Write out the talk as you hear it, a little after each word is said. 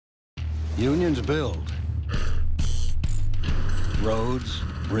Unions build roads,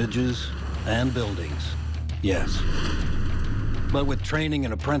 bridges, and buildings, yes. But with training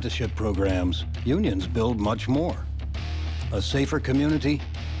and apprenticeship programs, unions build much more. A safer community,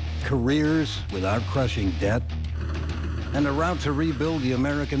 careers without crushing debt, and a route to rebuild the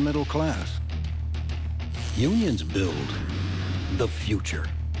American middle class. Unions build the future.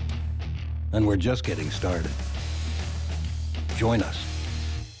 And we're just getting started. Join us.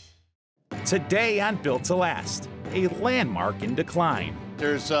 Today on Built to Last, a landmark in decline.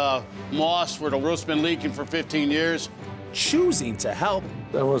 There's moss where the roof's been leaking for 15 years. Choosing to help.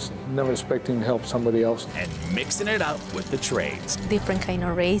 I was never expecting to help somebody else. And mixing it up with the trades. Different kind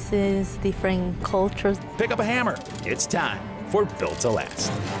of races, different cultures. Pick up a hammer. It's time for Built to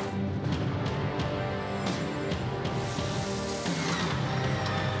Last.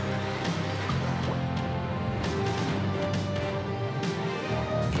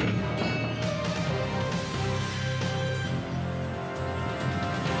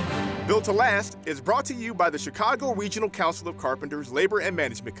 Built to Last is brought to you by the Chicago Regional Council of Carpenters Labor and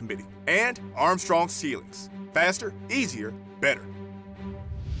Management Committee and Armstrong Ceilings. Faster, easier, better.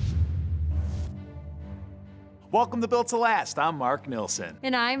 Welcome to Built to Last. I'm Mark Nilsson.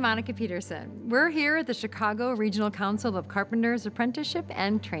 And I'm Monica Pedersen. We're here at the Chicago Regional Council of Carpenters Apprenticeship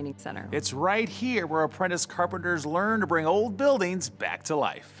and Training Center. It's right here where apprentice carpenters learn to bring old buildings back to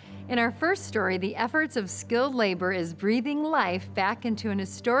life. In our first story, the efforts of skilled labor is breathing life back into an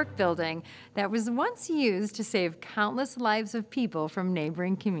historic building that was once used to save countless lives of people from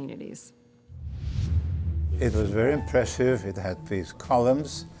neighboring communities. It was very impressive. It had these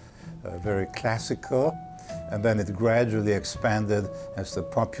columns, very classical, and then it gradually expanded as the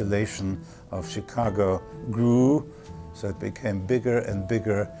population of Chicago grew, so it became bigger and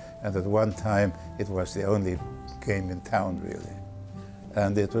bigger, and at one time it was the only game in town, really.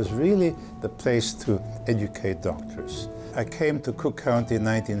 And it was really the place to educate doctors. I came to Cook County in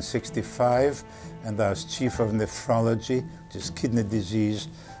 1965, and I was chief of nephrology, which is kidney disease,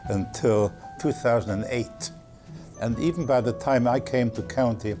 until 2008. And even by the time I came to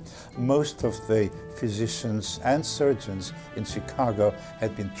county, most of the physicians and surgeons in Chicago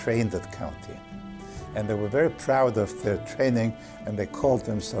had been trained at county. And they were very proud of their training, and they called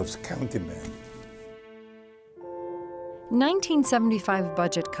themselves countymen. 1975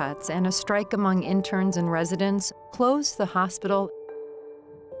 budget cuts and a strike among interns and residents closed the hospital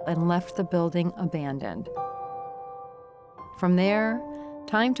and left the building abandoned. From there,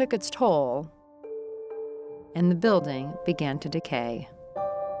 time took its toll, and the building began to decay.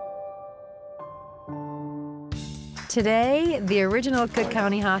 Today, the original Cook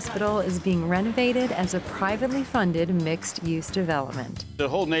County Hospital is being renovated as a privately funded mixed-use development. The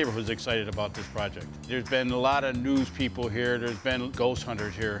whole neighborhood's excited about this project. There's been a lot of news people here. There's been ghost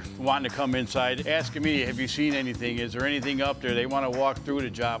hunters here wanting to come inside, asking me, have you seen anything? Is there anything up there? They want to walk through the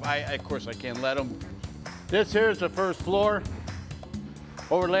job. Of course, I can't let them. This here is the first floor.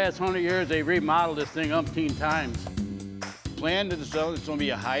 Over the last 100 years, they remodeled this thing umpteen times. Planned is going to be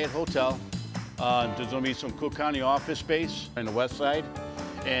a Hyatt hotel. There's going to be some Cook County office space on the west side.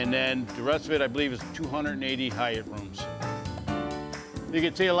 And then the rest of it, I believe, is 280 Hyatt rooms. You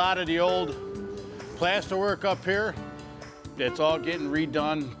can see a lot of the old plaster work up here. It's all getting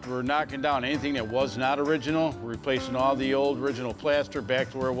redone. We're knocking down anything that was not original. We're replacing all the old original plaster back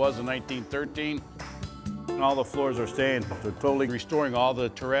to where it was in 1913. And all the floors are staying. They're totally restoring all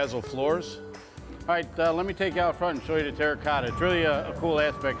the terrazzo floors. All right, let me take you out front and show you the terracotta. It's really a cool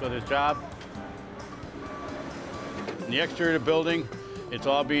aspect of this job. In the exterior of the building, it's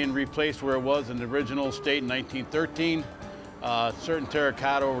all being replaced where it was in the original state in 1913. Certain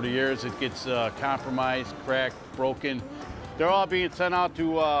terracotta over the years, it gets compromised, cracked, broken. They're all being sent out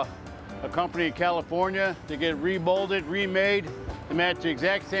to a company in California to get remolded, remade to match the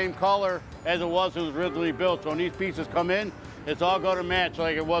exact same color as it was when it was originally built. So when these pieces come in, it's all going to match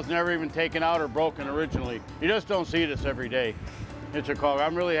like it was never even taken out or broken originally. You just don't see this every day in Chicago.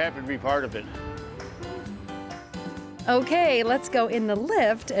 I'm really happy to be part of it. Okay, let's go in the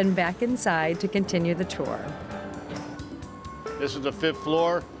lift and back inside to continue the tour. This is the 5th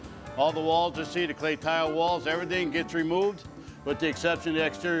floor. All the walls you see, the clay tile walls, everything gets removed with the exception of the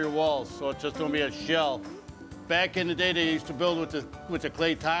exterior walls. So it's just going to be a shell. Back in the day, they used to build with the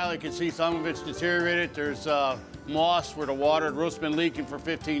clay tile. You can see some of it's deteriorated. There's moss where the roof's been leaking for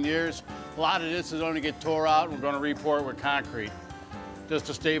 15 years. A lot of this is going to get tore out, and we're going to re-pour it with concrete just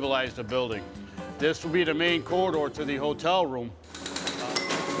to stabilize the building. This will be the main corridor to the hotel room.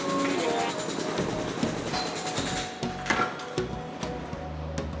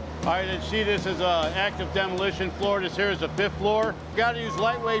 All right, and see this is an active demolition floor. This here is the 5th floor. You got to use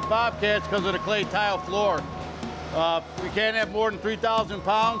lightweight bobcats because of the clay tile floor. We can't have more than 3,000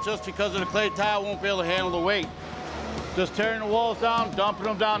 pounds just because of the clay tile won't be able to handle the weight. Just tearing the walls down, dumping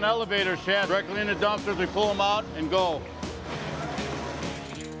them down the elevator shaft, directly in the dumpsters, we pull them out and go.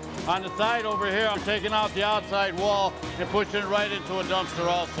 On the side over here, I'm taking out the outside wall and pushing it right into a dumpster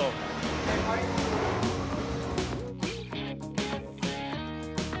also.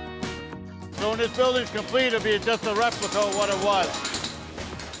 So when this building's complete, it'll be just a replica of what it was.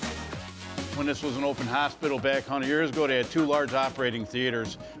 When this was an open hospital back 100 years ago, they had 2 large operating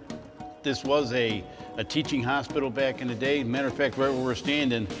theaters. This was a teaching hospital back in the day. Matter of fact, right where we're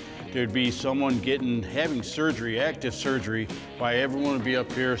standing, there'd be someone having surgery, active surgery, while everyone would be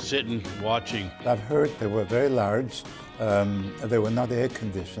up here sitting, watching. I've heard they were very large. They were not air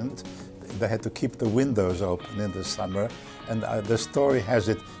conditioned. They had to keep the windows open in the summer. And the story has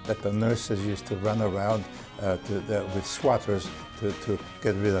it that the nurses used to run around with swatters to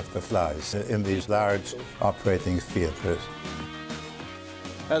get rid of the flies in these large operating theaters.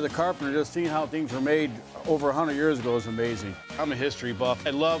 As a carpenter, just seeing how things were made over 100 years ago is amazing. I'm a history buff.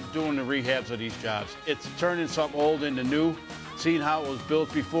 I love doing the rehabs of these jobs. It's turning something old into new, seeing how it was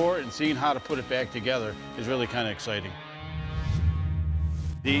built before and seeing how to put it back together is really kind of exciting.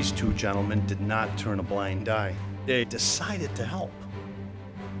 These 2 gentlemen did not turn a blind eye. They decided to help.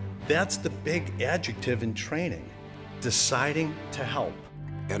 That's the big adjective in training, deciding to help.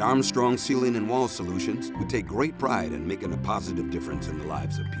 At Armstrong Ceiling and Wall Solutions, we take great pride in making a positive difference in the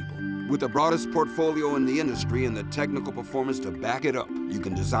lives of people. With the broadest portfolio in the industry and the technical performance to back it up, you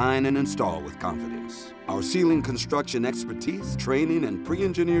can design and install with confidence. Our ceiling construction expertise, training, and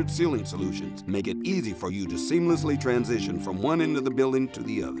pre-engineered ceiling solutions make it easy for you to seamlessly transition from one end of the building to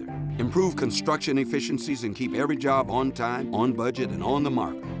the other. Improve construction efficiencies and keep every job on time, on budget, and on the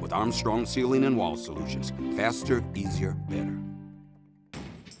mark with Armstrong Ceiling and Wall Solutions. Faster, easier, better.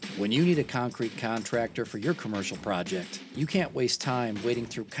 When you need a concrete contractor for your commercial project, you can't waste time waiting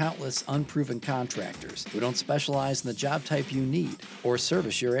through countless unproven contractors who don't specialize in the job type you need or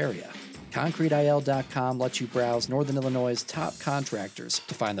service your area. ConcreteIL.com lets you browse Northern Illinois' top contractors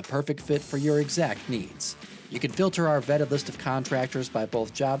to find the perfect fit for your exact needs. You can filter our vetted list of contractors by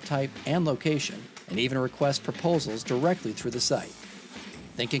both job type and location, and even request proposals directly through the site.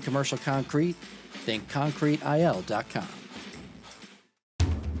 Thinking commercial concrete? Think ConcreteIL.com.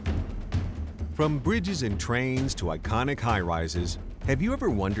 From bridges and trains to iconic high-rises, have you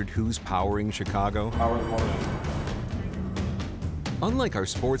ever wondered who's powering Chicago? Unlike our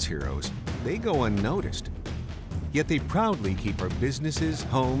sports heroes, they go unnoticed. Yet they proudly keep our businesses,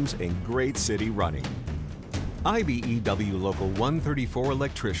 homes, and great city running. IBEW Local 134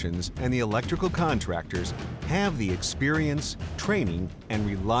 electricians and the electrical contractors have the experience, training, and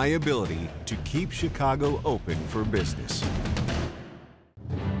reliability to keep Chicago open for business.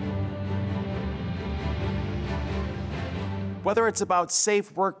 Whether it's about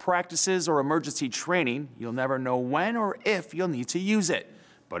safe work practices or emergency training, you'll never know when or if you'll need to use it.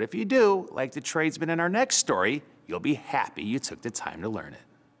 But if you do, like the tradesman in our next story, you'll be happy you took the time to learn it.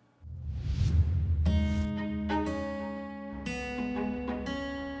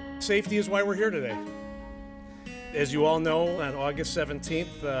 Safety is why we're here today. As you all know, on August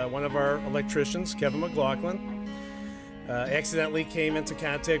 17th, one of our electricians, Kevin McLaughlin, accidentally came into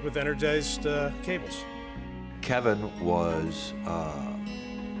contact with energized cables. Kevin was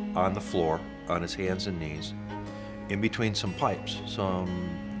on the floor, on his hands and knees, in between some pipes,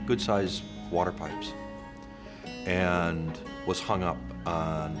 some good-sized water pipes, and was hung up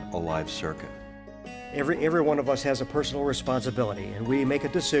on a live circuit. Every one of us has a personal responsibility, and we make a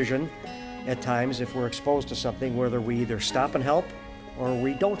decision at times if we're exposed to something, whether we either stop and help or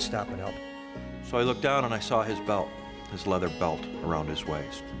we don't stop and help. So I looked down and I saw his belt, his leather belt around his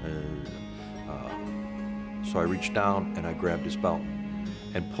waist. So I reached down and I grabbed his belt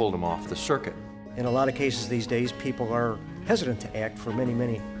and pulled him off the circuit. In a lot of cases these days, people are hesitant to act for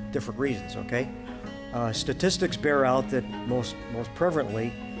many different reasons, okay? Statistics bear out that most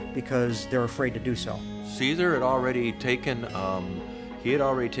prevalently because they're afraid to do so. Caesar had already taken,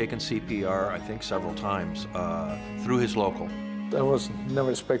 CPR, I think several times, through his local. I was never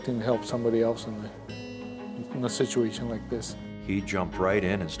expecting to help somebody else in a situation like this. He jumped right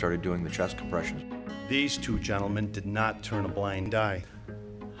in and started doing the chest compressions. These 2 gentlemen did not turn a blind eye.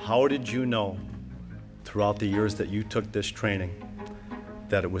 How did you know, throughout the years that you took this training,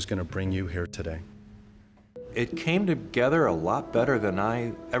 that it was going to bring you here today? It came together a lot better than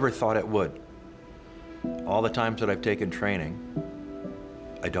I ever thought it would. All the times that I've taken training,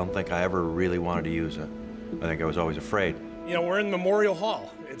 I don't think I ever really wanted to use it. I think I was always afraid. You know, we're in Memorial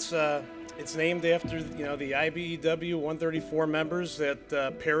Hall. It's named after, you know, the IBEW 134 members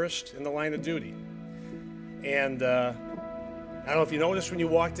that perished in the line of duty. And I don't know if you noticed when you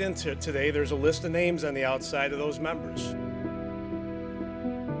walked in today, there's a list of names on the outside of those members.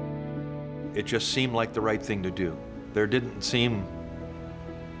 It just seemed like the right thing to do. There didn't seem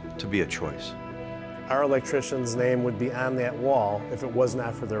to be a choice. Our electrician's name would be on that wall if it was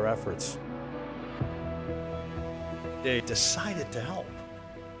not for their efforts. They decided to help.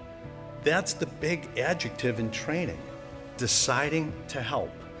 That's the big adjective in training. Deciding to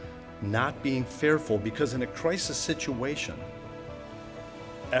help, not being fearful, because in a crisis situation,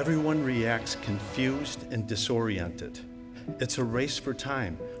 everyone reacts confused and disoriented. It's a race for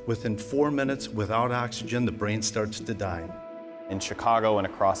time. Within 4 minutes, without oxygen, the brain starts to die. In Chicago and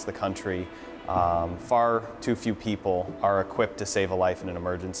across the country, far too few people are equipped to save a life in an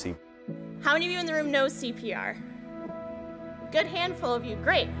emergency. How many of you in the room know CPR? Good handful of you,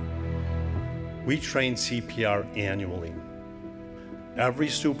 great. We train CPR annually. Every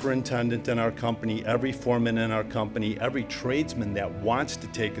superintendent in our company, every foreman in our company, every tradesman that wants to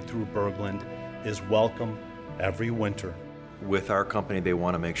take it through Bergland is welcome every winter. With our company, they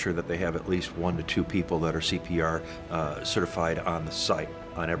want to make sure that they have at least 1 to 2 people that are CPR certified on the site,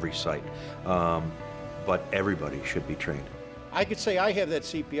 on every site. But everybody should be trained. I could say I have that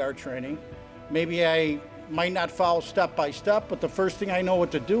CPR training. Maybe I might not follow step by step, but the first thing I know what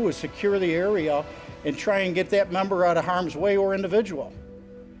to do is secure the area and try and get that member out of harm's way or individual.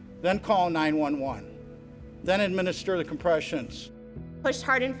 Then call 911. Then administer the compressions. Pushed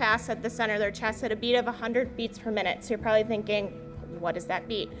hard and fast at the center of their chest at a beat of 100 beats per minute. So you're probably thinking, what is that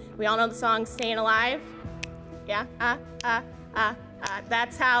beat? We all know the song Staying Alive. Yeah,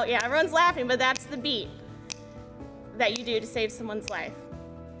 that's how, yeah, everyone's laughing, but that's the beat that you do to save someone's life.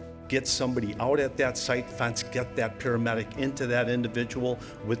 Get somebody out at that site fence, get that paramedic into that individual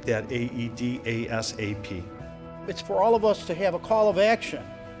with that AED ASAP. It's for all of us to have a call of action.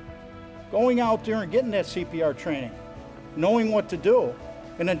 Going out there and getting that CPR training, knowing what to do,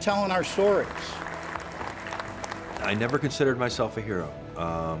 and then telling our stories. I never considered myself a hero.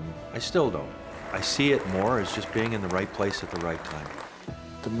 I still don't. I see it more as just being in the right place at the right time.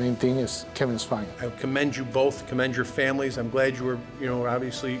 The main thing is Kevin's fine. I commend you both, commend your families. I'm glad you were,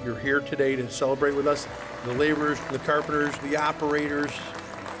 obviously you're here today to celebrate with us. The laborers, the carpenters, the operators,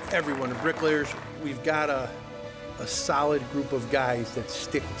 everyone, the bricklayers. We've got a solid group of guys that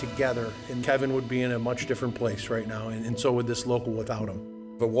stick together, and Kevin would be in a much different place right now, and so would this local without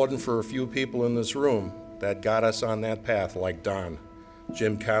him. If it wasn't for a few people in this room that got us on that path, like Don,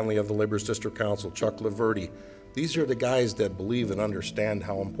 Jim Conley of the Laborers District Council, Chuck Laverty, these are the guys that believe and understand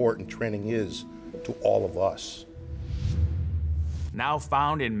how important training is to all of us. Now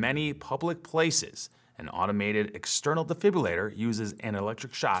found in many public places, an automated external defibrillator uses an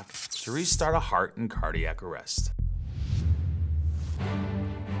electric shock to restart a heart and cardiac arrest.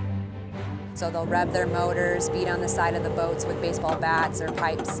 So they'll rev their motors, beat on the side of the boats with baseball bats or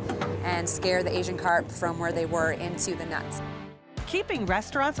pipes, and scare the Asian carp from where they were into the nets. Keeping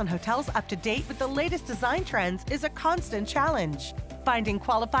restaurants and hotels up to date with the latest design trends is a constant challenge. Finding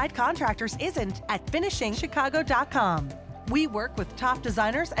qualified contractors isn't at finishingchicago.com. We work with top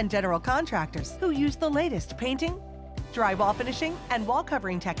designers and general contractors who use the latest painting, drywall finishing, and wall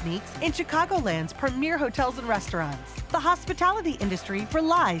covering techniques in Chicagoland's premier hotels and restaurants. The hospitality industry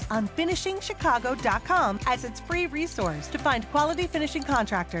relies on finishingchicago.com as its free resource to find quality finishing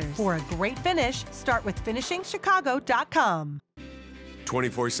contractors. For a great finish, start with finishingchicago.com.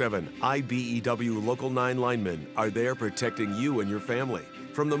 24/7, IBEW Local 9 linemen are there protecting you and your family.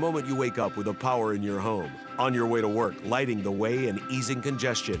 From the moment you wake up with a power in your home, on your way to work, lighting the way and easing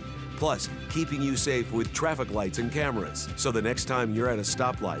congestion, plus keeping you safe with traffic lights and cameras. So the next time you're at a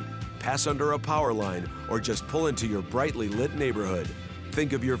stoplight, pass under a power line, or just pull into your brightly lit neighborhood,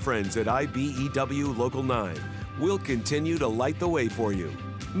 think of your friends at IBEW Local 9. We'll continue to light the way for you.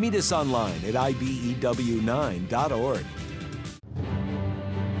 Meet us online at IBEW9.org.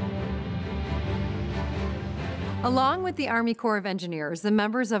 Along with the Army Corps of Engineers, the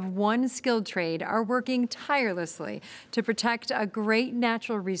members of one skilled trade are working tirelessly to protect a great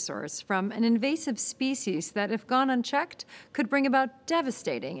natural resource from an invasive species that, if gone unchecked, could bring about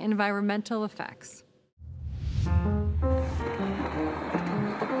devastating environmental effects.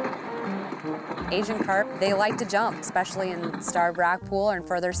 Asian carp, they like to jump, especially in Starved Rock Pool and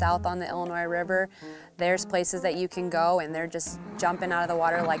further south on the Illinois River. There's places that you can go and they're just jumping out of the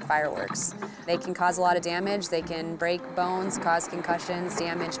water like fireworks. They can cause a lot of damage. They can break bones, cause concussions,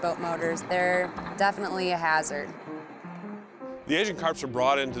 damage boat motors. They're definitely a hazard. The Asian carps are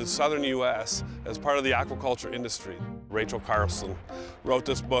brought into the southern U.S. as part of the aquaculture industry. Rachel Carlson wrote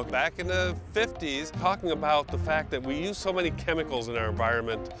this book back in the 50s talking about the fact that we use so many chemicals in our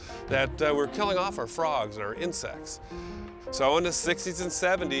environment that we're killing off our frogs and our insects. So in the 60s and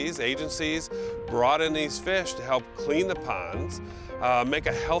 70s, agencies brought in these fish to help clean the ponds, make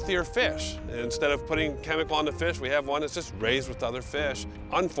a healthier fish. Instead of putting chemical on the fish, we have one that's just raised with other fish.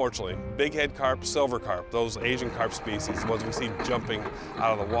 Unfortunately, bighead carp, silver carp, those Asian carp species, the ones we see jumping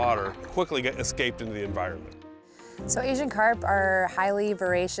out of the water, quickly get escaped into the environment. So Asian carp are highly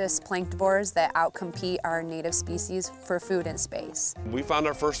voracious planktivores that outcompete our native species for food and space. We found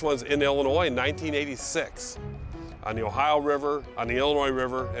our first ones in Illinois in 1986. On the Ohio River, on the Illinois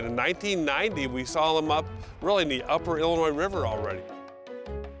River, and in 1990 we saw them up really in the upper Illinois River already.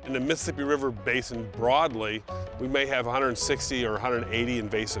 In the Mississippi River Basin broadly, we may have 160 or 180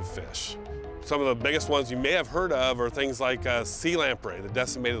 invasive fish. Some of the biggest ones you may have heard of are things like sea lamprey, the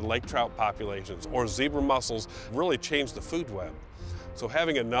decimated lake trout populations, or zebra mussels really changed the food web. So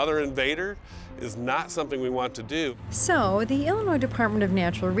having another invader is not something we want to do. So the Illinois Department of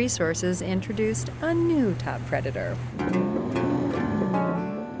Natural Resources introduced a new top predator.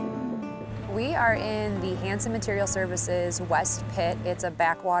 We are in the Hansen Material Services West Pit. It's a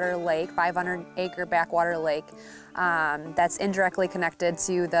backwater lake, 500-acre backwater lake that's indirectly connected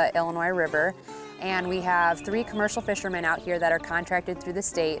to the Illinois River. And we have 3 commercial fishermen out here that are contracted through the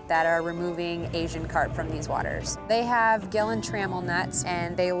state that are removing Asian carp from these waters. They have gill and trammel nets,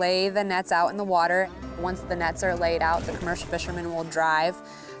 and they lay the nets out in the water. Once the nets are laid out, the commercial fishermen will drive.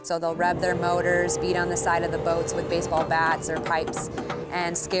 So they'll rev their motors, beat on the side of the boats with baseball bats or pipes,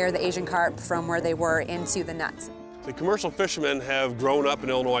 and scare the Asian carp from where they were into the nets. The commercial fishermen have grown up in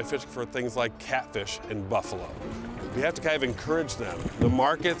Illinois fishing for things like catfish and buffalo. We have to kind of encourage them. The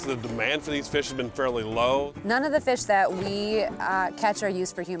markets, the demand for these fish has been fairly low. None of the fish that we catch are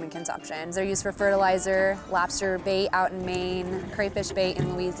used for human consumption. They're used for fertilizer, lobster bait out in Maine, crayfish bait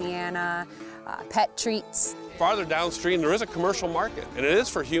in Louisiana, pet treats. Farther downstream, there is a commercial market, and it is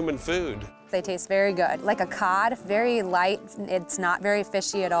for human food. They taste very good. Like a cod, very light. It's not very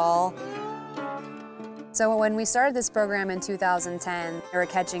fishy at all. So when we started this program in 2010, we were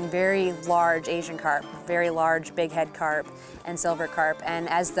catching very large Asian carp, very large bighead carp and silver carp. And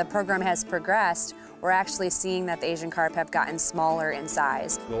as the program has progressed, we're actually seeing that the Asian carp have gotten smaller in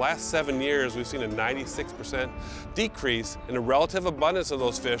size. In the last 7 years, we've seen a 96% decrease in the relative abundance of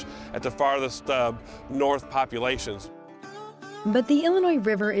those fish at the farthest north populations. But the Illinois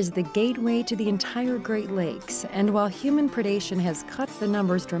River is the gateway to the entire Great Lakes, and while human predation has cut the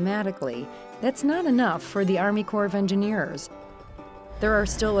numbers dramatically, that's not enough for the Army Corps of Engineers. There are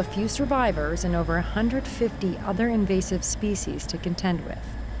still a few survivors and over 150 other invasive species to contend with.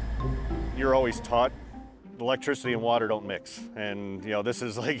 You're always taught electricity and water don't mix, and this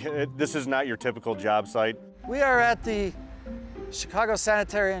is not your typical job site. We are at the Chicago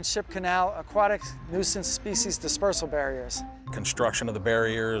Sanitary and Ship Canal Aquatic Nuisance Species Dispersal Barriers. Construction of the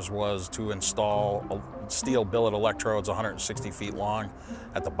barriers was to install steel billet electrodes 160 feet long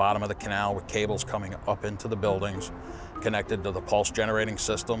at the bottom of the canal with cables coming up into the buildings, connected to the pulse generating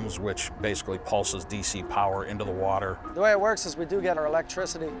systems, which basically pulses DC power into the water. The way it works is we do get our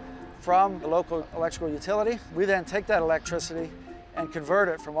electricity from the local electrical utility. We then take that electricity and convert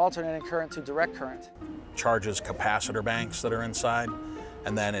it from alternating current to direct current. Charges capacitor banks that are inside,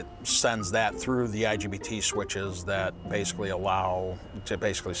 and then it sends that through the IGBT switches that basically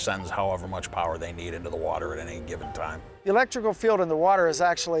sends however much power they need into the water at any given time. The electrical field in the water is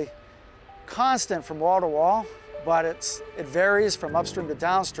actually constant from wall to wall, but it varies from upstream to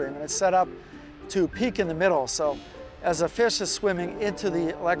downstream, and it's set up to peak in the middle. So as a fish is swimming into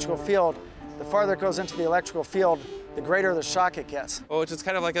the electrical field, the farther it goes into the electrical field, the greater the shock it gets. Oh, it's just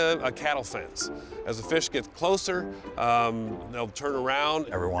kind of like a cattle fence. As the fish gets closer, they'll turn around.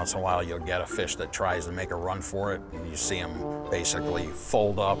 Every once in a while, you'll get a fish that tries to make a run for it, and you see them basically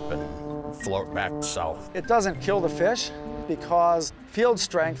fold up and float back south. It doesn't kill the fish because field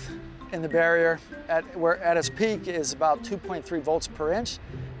strength in the barrier at its peak is about 2.3 volts per inch.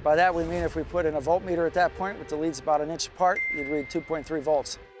 By that we mean if we put in a voltmeter at that point with the leads about an inch apart, you'd read 2.3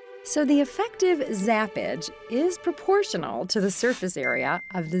 volts. So the effective zappage is proportional to the surface area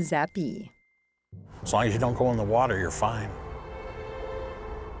of the zappee. As long as you don't go in the water, you're fine,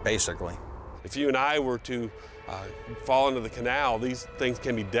 basically. If you and I were to fall into the canal, these things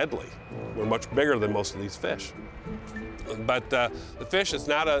can be deadly. We're much bigger than most of these fish. But the fish is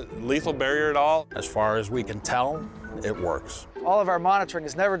not a lethal barrier at all. As far as we can tell, it works. All of our monitoring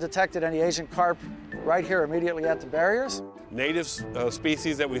has never detected any Asian carp right here immediately at the barriers. Native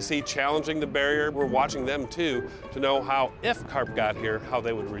species that we see challenging the barrier, we're watching them too to know how, if carp got here, how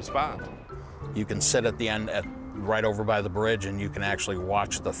they would respond. You can sit at the end at right over by the bridge, and you can actually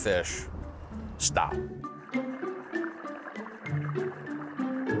watch the fish stop.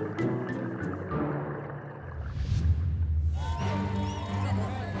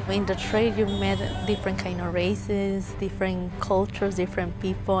 In the trade, you met different kind of races, different cultures, different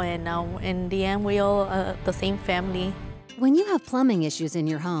people, and in the end, we all the same family. When you have plumbing issues in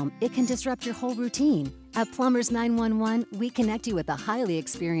your home, it can disrupt your whole routine. At Plumbers 911, we connect you with a highly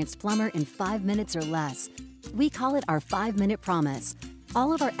experienced plumber in 5 minutes or less. We call it our 5-minute promise.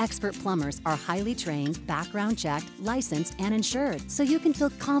 All of our expert plumbers are highly trained, background checked, licensed, and insured, so you can feel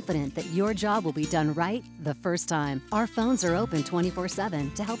confident that your job will be done right the first time. Our phones are open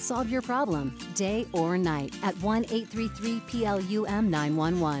 24/7 to help solve your problem, day or night, at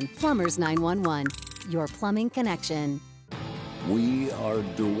 1-833-PLUM-911. Plumbers 911, your plumbing connection. We are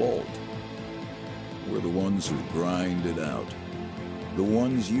DeWalt. We're the ones who grind it out. The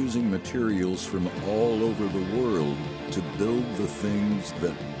ones using materials from all over the world to build the things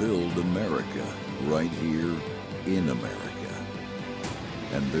that build America right here in America.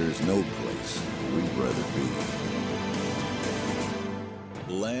 And there's no place we'd rather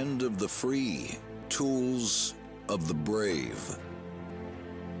be. Land of the free, tools of the brave.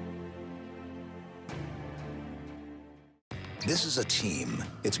 This is a team.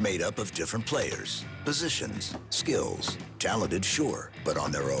 It's made up of different players, positions, skills, talented, sure, but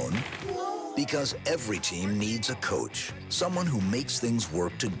on their own. Because every team needs a coach, someone who makes things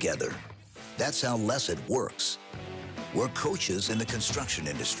work together. That's how Lesset works. We're coaches in the construction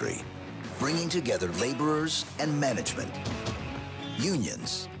industry, bringing together laborers and management,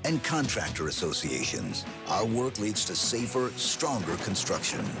 unions and contractor associations. Our work leads to safer, stronger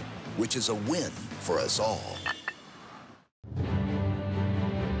construction, which is a win for us all.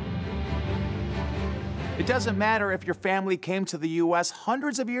 It doesn't matter if your family came to the U.S.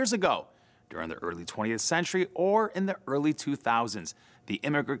 hundreds of years ago, during the early 20th century, or in the early 2000s. The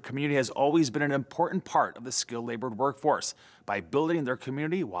immigrant community has always been an important part of the skilled labor workforce. By building their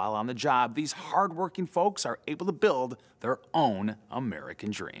community while on the job, these hardworking folks are able to build their own American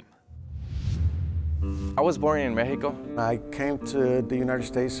dream. I was born in Mexico. I came to the United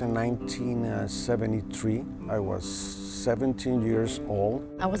States in 1973. I was 17 years old.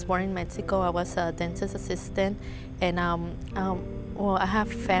 I was born in Mexico. I was a dentist assistant, and well, I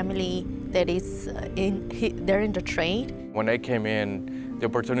have family that is they're in the trade. When I came in, the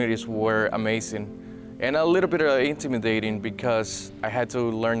opportunities were amazing and a little bit intimidating because I had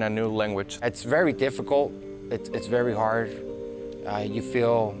to learn a new language. It's very difficult. It's very hard. You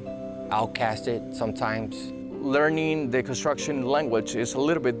feel outcasted sometimes. Learning the construction language is a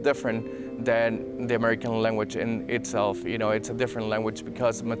little bit different than the American language in itself. You know, it's a different language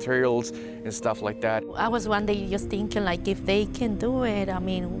because materials and stuff like that. I was one day just thinking, like, if they can do it, I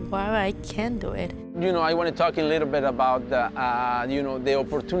mean, why I can't do it? You know, I want to talk a little bit about you know, the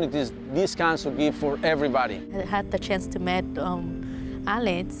opportunities this council gives for everybody. I had the chance to meet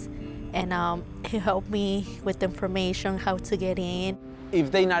Alex, and he helped me with information, how to get in. If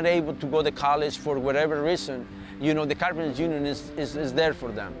they're not able to go to college for whatever reason, you know, the Carpenters Union is there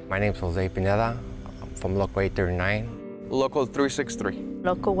for them. My name's Jose Pineda. I'm from Local 839. Local 363.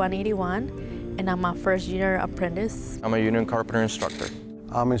 Local 181, and I'm a first-year apprentice. I'm a union carpenter instructor.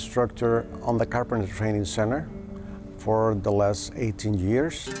 I'm instructor on the Carpenter Training Center for the last 18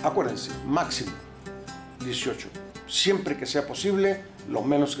 years. Acuérdense, máximo 18. Siempre que sea posible, lo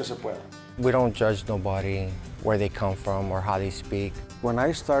menos que se pueda. We don't judge nobody, where they come from or how they speak. When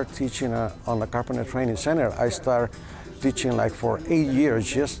I start teaching on the Carpenter Training Center, I start teaching like for 8 years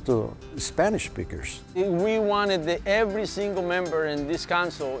just to Spanish speakers. We wanted every single member in this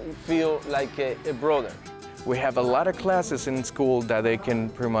council feel like a brother. We have a lot of classes in school that they can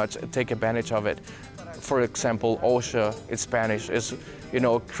pretty much take advantage of it. For example, OSHA in Spanish is, you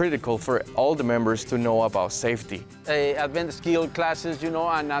know, critical for all the members to know about safety. Advanced skill classes, you know,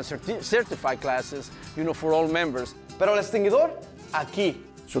 and certified classes, you know, for all members. Pero el extinguidor, aquí.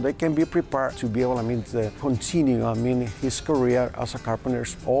 So they can be prepared to be able, to continue, his career as a carpenter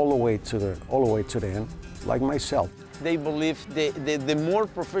all the way to the end, like myself. They believe the more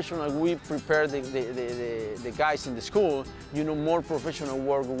professional we prepare the guys in the school, you know, more professional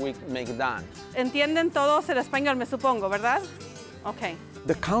work we make done. Entienden todos el español, me supongo, ¿verdad? Okay.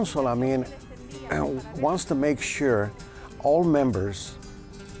 The council, wants to make sure all members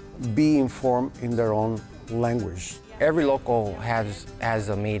be informed in their own language. Every local has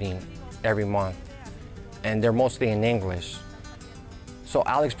a meeting every month, and they're mostly in English. So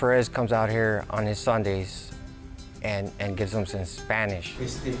Alex Perez comes out here on his Sundays and gives them some Spanish.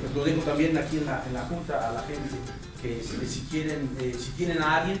 Pues lo dejo también aquí en la junta a la gente que si tienen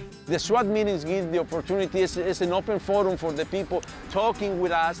a alguien. The SWAT meetings give the opportunity, it's an open forum for the people talking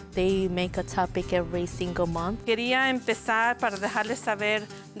with us. They make a topic every single month. Quería empezar para dejarles saber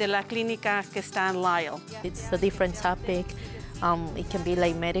de la clínica que está en Lyle. It's a different topic. It can be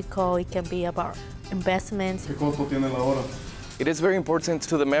like medical, it can be about investments. ¿Qué costo tiene la hora? It is very important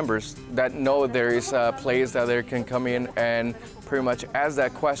to the members that know there is a place that they can come in and pretty much ask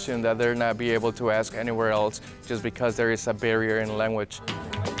that question that they're not be able to ask anywhere else just because there is a barrier in language.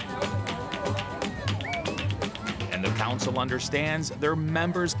 And the council understands their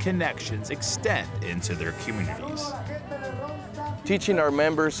members' connections extend into their communities. Teaching our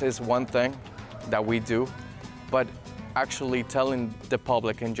members is one thing that we do, but actually telling the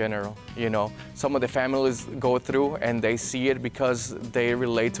public in general, you know. Some of the families go through and they see it because they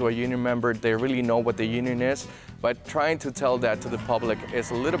relate to a union member, they really know what the union is, but trying to tell that to the public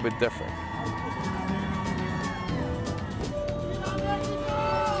is a little bit different.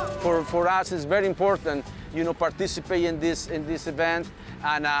 For us, it's very important, you know, participate in this event,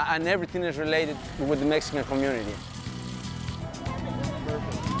 and everything is related with the Mexican community.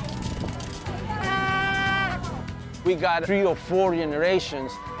 We got 3 or 4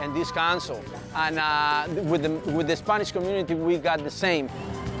 generations in this council, and with the Spanish community, we got the same.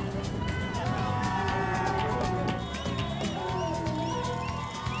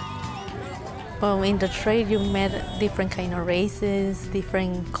 Well, in the trade, you met different kind of races,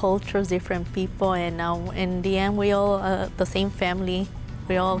 different cultures, different people, and in the end, we all the same family.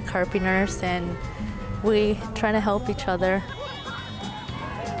 We're all carpenters, and we try to help each other.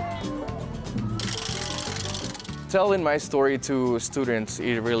 Telling my story to students,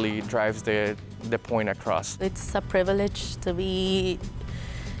 it really drives the point across. It's a privilege to be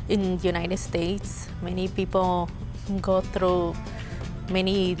in the United States. Many people go through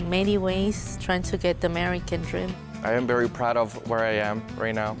many ways trying to get the American dream. I am very proud of where I am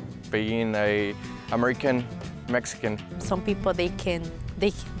right now, being an American Mexican. Some people, they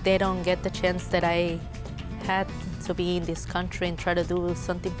don't get the chance that I had to be in this country and try to do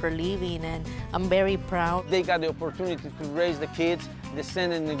something for a living, and I'm very proud. They got the opportunity to raise the kids, they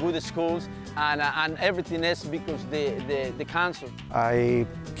send in the good schools, and everything else because the council. I'm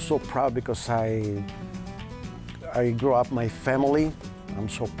so proud because I grew up my family. I'm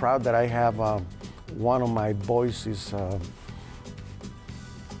so proud that I have one of my boys is.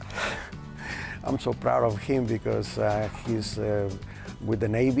 I'm so proud of him because he's with the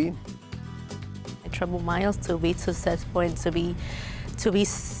Navy. I travel miles to be successful and to be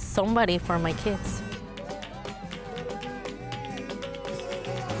somebody for my kids.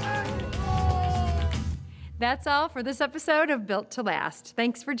 That's all for this episode of Built to Last.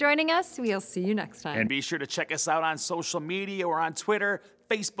 Thanks for joining us. We'll see you next time. And be sure to check us out on social media. We're on Twitter,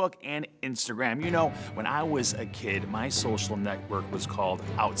 Facebook, and Instagram. You know, when I was a kid, my social network was called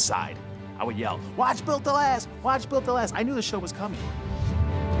Outside. I would yell, "Watch Built to Last! Watch Built to Last!" I knew the show was coming.